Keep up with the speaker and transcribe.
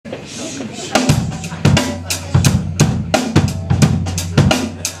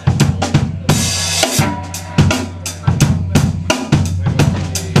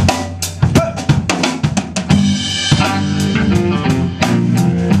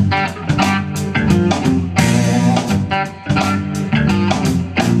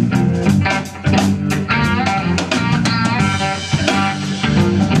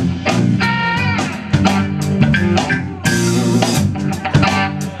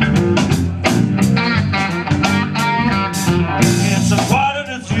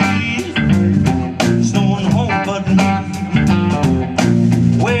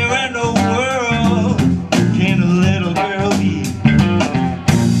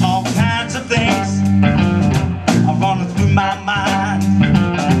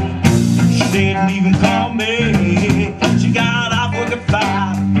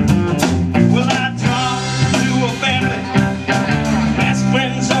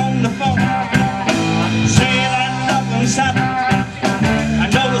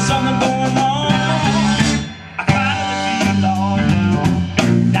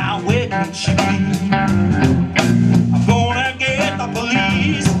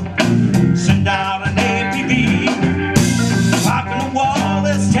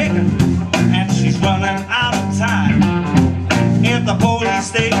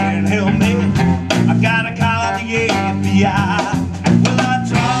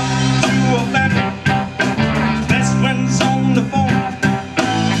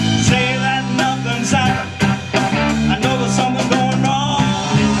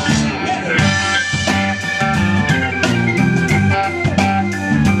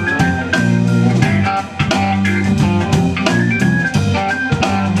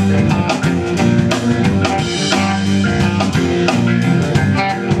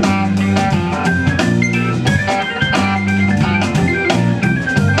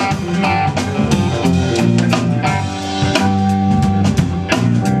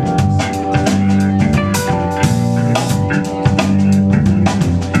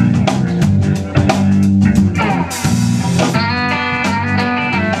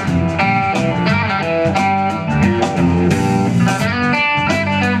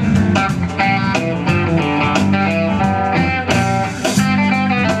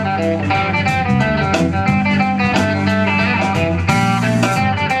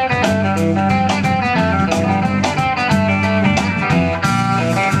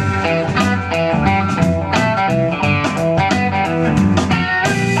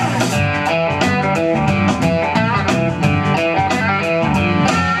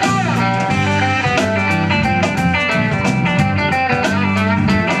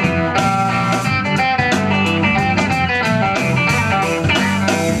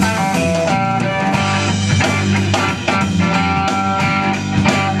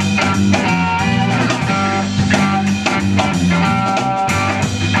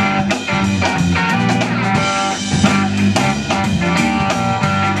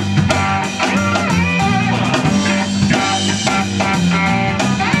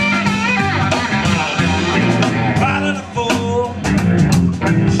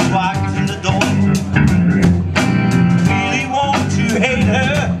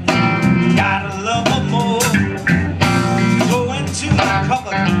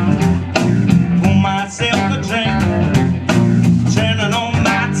covered, pour myself a drink, turning on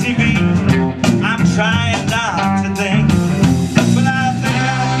my TV. I'm trying not to think, but I think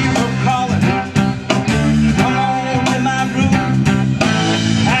I'll keep her calling. Come on in my room,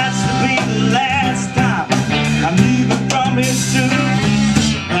 has to be the last time I'm leaving from here soon.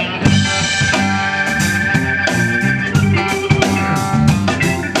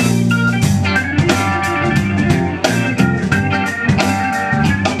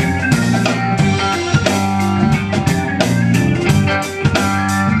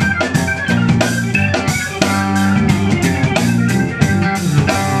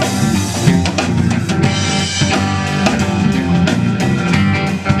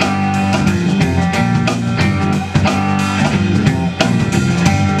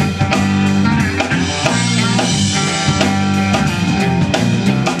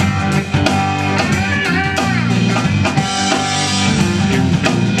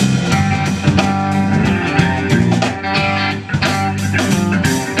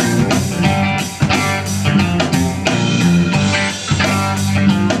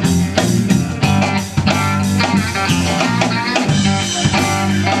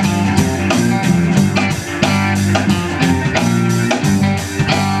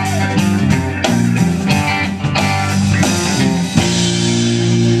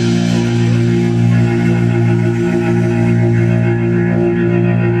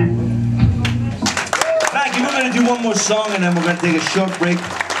 One more song and then we're going to take a short break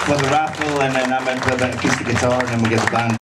for the raffle, and then I'm going to play a bit of acoustic guitar and then we'll get the band